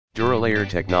Duralayer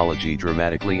technology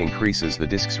dramatically increases the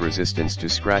disc's resistance to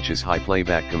scratches. High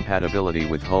playback compatibility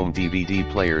with home DVD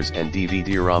players and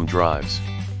DVD-ROM drives.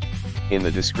 In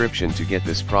the description to get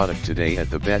this product today at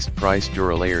the best price.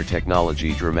 Duralayer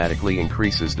technology dramatically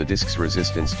increases the disc's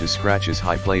resistance to scratches.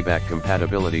 High playback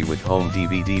compatibility with home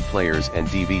DVD players and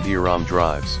DVD-ROM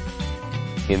drives.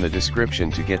 In the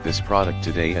description to get this product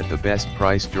today at the best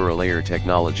price. Duralayer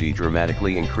technology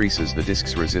dramatically increases the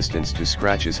disc's resistance to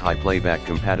scratches. High playback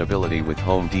compatibility with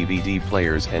home DVD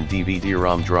players and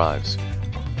DVD-ROM drives.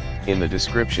 In the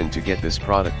description to get this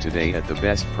product today at the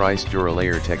best price.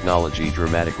 Duralayer technology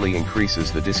dramatically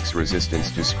increases the disc's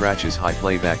resistance to scratches. High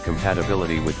playback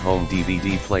compatibility with home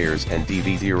DVD players and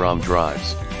DVD-ROM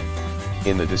drives.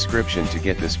 In the description to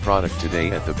get this product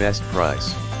today at the best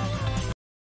price.